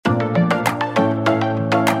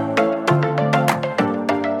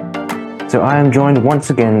So I am joined once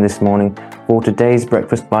again this morning for today's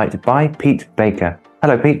Breakfast Bite by Pete Baker.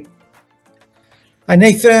 Hello, Pete. Hi,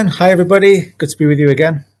 Nathan. Hi, everybody. Good to be with you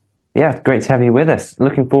again. Yeah, great to have you with us.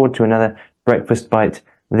 Looking forward to another Breakfast Bite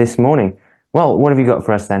this morning. Well, what have you got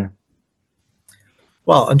for us then?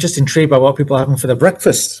 Well, I'm just intrigued by what people are having for their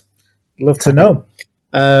breakfast. Love to know.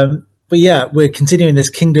 But yeah, we're continuing this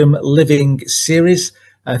Kingdom Living series,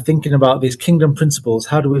 thinking about these kingdom principles.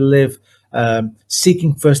 How do we live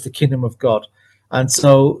seeking first the kingdom of God? And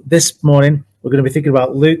so this morning, we're going to be thinking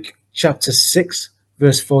about Luke chapter 6,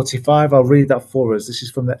 verse 45. I'll read that for us. This is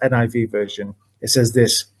from the NIV version. It says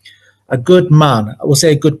this: a good man, I will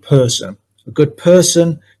say a good person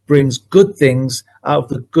brings good things out of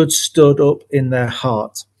the good stored up in their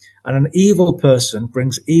heart. And an evil person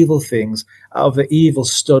brings evil things out of the evil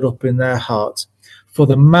stored up in their heart. For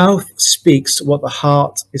the mouth speaks what the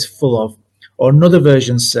heart is full of. Or another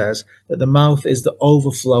version says that the mouth is the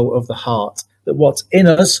overflow of the heart, that what's in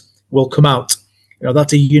us will come out. You know,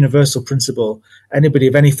 that's a universal principle. Anybody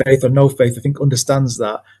of any faith or no faith, I think, understands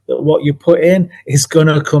that what you put in is going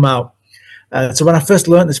to come out. So when I first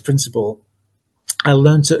learned this principle, I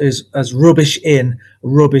learned it as rubbish in,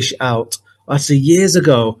 rubbish out. Actually, years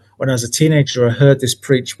ago, when I was a teenager, I heard this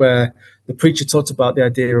preach where the preacher talked about the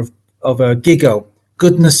idea of a GIGO: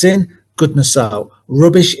 goodness in, goodness out,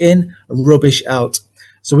 rubbish in, rubbish out.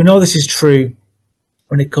 So we know this is true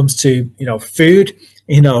when it comes to, food.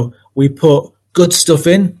 We put good stuff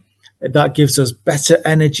in, that gives us better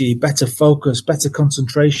energy, better focus, better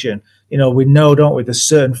concentration. We know, don't we, there's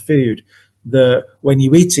certain food that when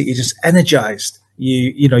you eat it, you're just energized.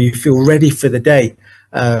 You feel ready for the day.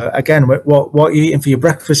 Again, what you're eating for your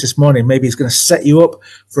breakfast this morning, maybe it's going to set you up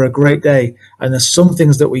for a great day. And there's some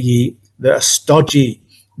things that we eat that are stodgy,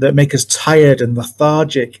 that make us tired and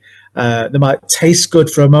lethargic. They might taste good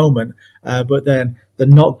for a moment, but then they're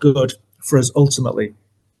not good for us ultimately.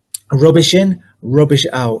 Rubbish in, rubbish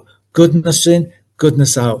out. Goodness in,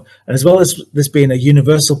 goodness out. And as well as this being a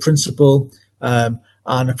universal principle, and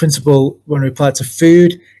a principle when we apply it to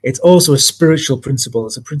food, it's also a spiritual principle.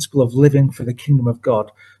 It's a principle of living for the kingdom of God,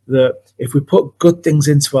 that if we put good things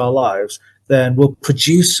into our lives, then we'll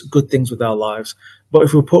produce good things with our lives. But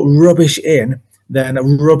if we put rubbish in, then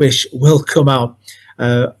rubbish will come out.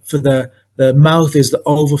 For the mouth is the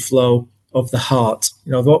overflow of the heart.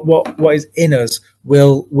 What is in us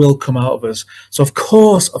will come out of us. So of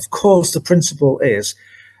course, the principle is,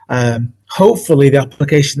 hopefully the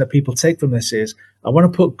application that people take from this is, I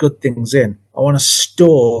want to put good things in. I want to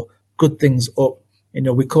store good things up.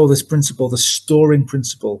 We call this principle the storing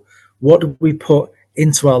principle. What do we put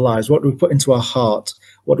into our lives? What do we put into our heart?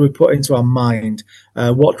 What do we put into our mind?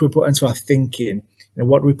 What do we put into our thinking?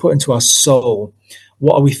 What do we put into our soul?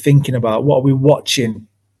 What are we thinking about? What are we watching?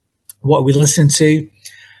 What are we listening to?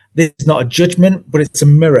 This is not a judgment, but it's a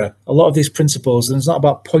mirror. A lot of these principles, and it's not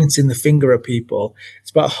about pointing the finger at people.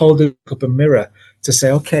 It's about holding up a mirror to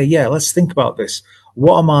say, okay, yeah, let's think about this.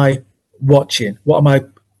 What am I watching? What am I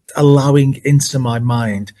allowing into my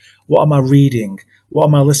mind? What am I reading? What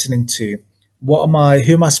am I listening to? Who am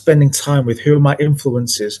I spending time with? Who are my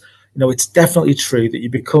influences? It's definitely true that you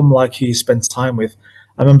become like who you spend time with.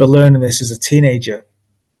 I remember learning this as a teenager.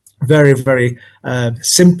 Very, very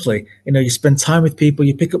simply, you spend time with people,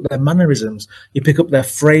 you pick up their mannerisms, you pick up their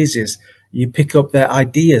phrases, you pick up their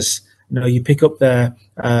ideas, you pick up their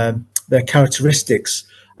characteristics.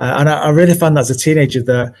 And I really found that as a teenager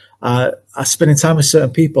that I spending time with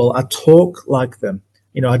certain people, I talk like them.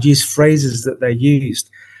 I'd use phrases that they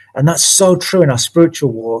used. And that's so true in our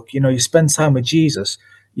spiritual walk. You spend time with Jesus,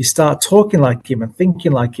 you start talking like him and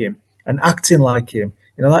thinking like him and acting like him.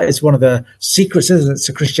 That is one of the secrets, isn't it,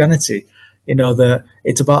 to Christianity, that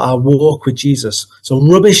it's about our walk with Jesus. So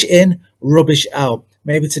rubbish in, rubbish out.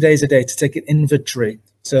 Maybe today's a day to take an inventory,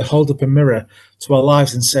 to hold up a mirror to our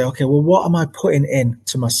lives and say, okay, well, what am I putting in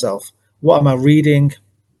to myself? What am I reading,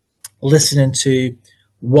 listening to,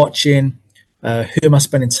 watching? Who am I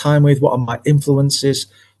spending time with? What are my influences?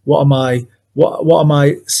 What am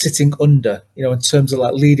I sitting under, in terms of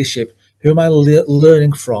like leadership? Who am I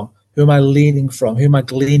learning from? Who am I leaning from? Who am I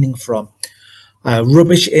gleaning from?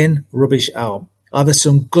 Rubbish in, rubbish out. Are there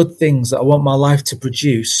some good things that I want my life to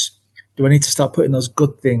produce? Do I need to start putting those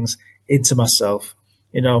good things into myself?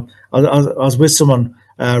 I was with someone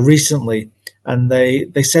recently, and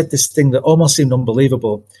they said this thing that almost seemed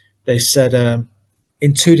unbelievable. They said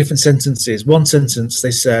in two different sentences. One sentence,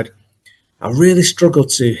 they said, I really struggle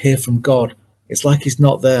to hear from God. It's like he's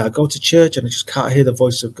not there. I go to church and I just can't hear the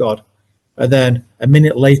voice of God. And then a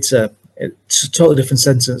minute later, it's a totally different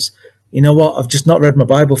sentence. You know what? I've just not read my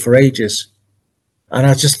Bible for ages. And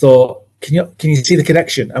I just thought, can you see the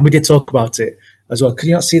connection? And we did talk about it as well. Can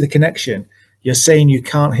you not see the connection? You're saying you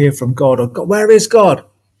can't hear from God, or God, where is God?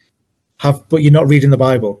 But you're not reading the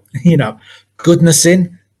Bible. Goodness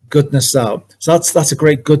in, goodness out. So that's a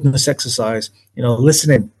great goodness exercise.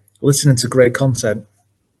 Listening to great content,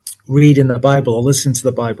 reading the Bible or listening to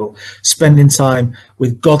the Bible, spending time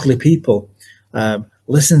with godly people,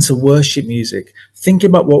 listening to worship music,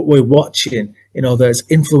 thinking about what we're watching, that's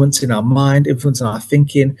influencing our mind, influencing our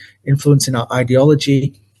thinking, influencing our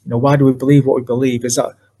ideology. Why do we believe what we believe?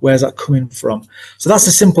 Where's that coming from? So that's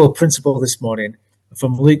a simple principle this morning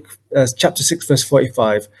from Luke chapter 6, verse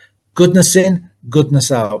 45. Goodness in,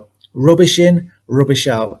 goodness out. Rubbish in, rubbish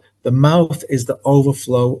out. The mouth is the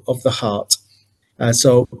overflow of the heart.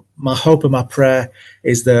 So my hope and my prayer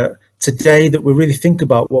is that today that we really think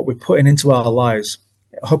about what we're putting into our lives.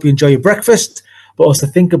 I hope you enjoy your breakfast, but also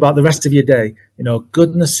think about the rest of your day.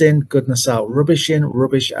 Goodness in, goodness out. Rubbish in,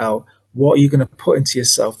 rubbish out. What are you going to put into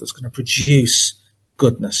yourself that's going to produce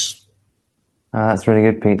goodness? That's really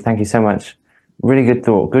good, Pete. Thank you so much. Really good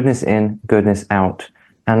thought. Goodness in, goodness out.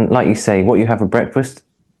 And like you say, what you have for breakfast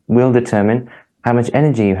will determine how much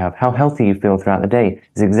energy you have, how healthy you feel throughout the day.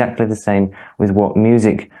 It's exactly the same with what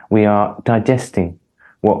music we are digesting,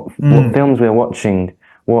 what films we're watching,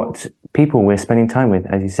 what people we're spending time with,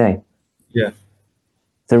 as you say. Yeah.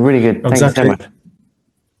 So really good. Thank you so much.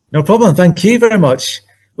 No problem. Thank you very much.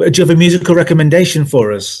 Do you have a musical recommendation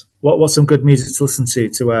for us? What's some good music to listen to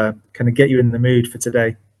kind of get you in the mood for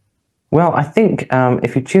today? Well, I think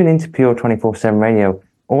if you tune into Pure 24/7 Radio,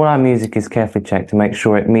 all our music is carefully checked to make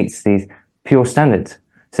sure it meets these Pure standards.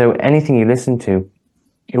 So anything you listen to,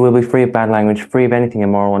 it will be free of bad language, free of anything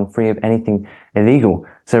immoral, and free of anything illegal.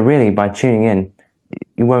 So really, by tuning in,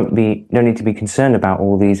 you don't need to be concerned about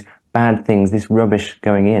all these bad things, this rubbish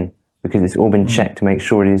going in, because it's all been checked to make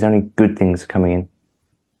sure it is only good things coming in.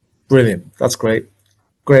 Brilliant. That's great.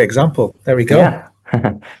 Great example. There we go. Yeah.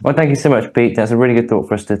 Well, thank you so much, Pete. That's a really good thought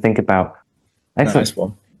for us to think about. Excellent. Nice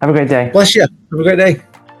one. Have a great day. Bless you. Have a great day.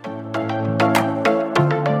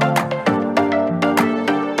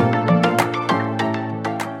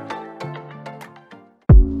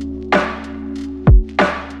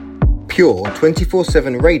 Pure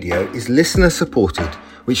 24/7 Radio is listener supported,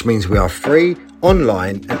 which means we are free,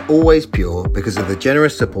 online and always pure because of the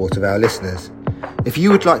generous support of our listeners. If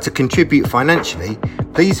you would like to contribute financially,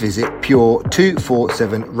 please visit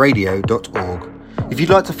pure247radio.org. If you'd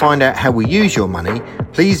like to find out how we use your money,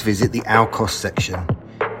 please visit the Our Cost section.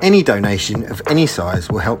 Any donation of any size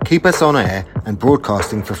will help keep us on air and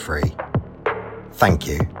broadcasting for free. Thank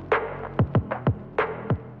you.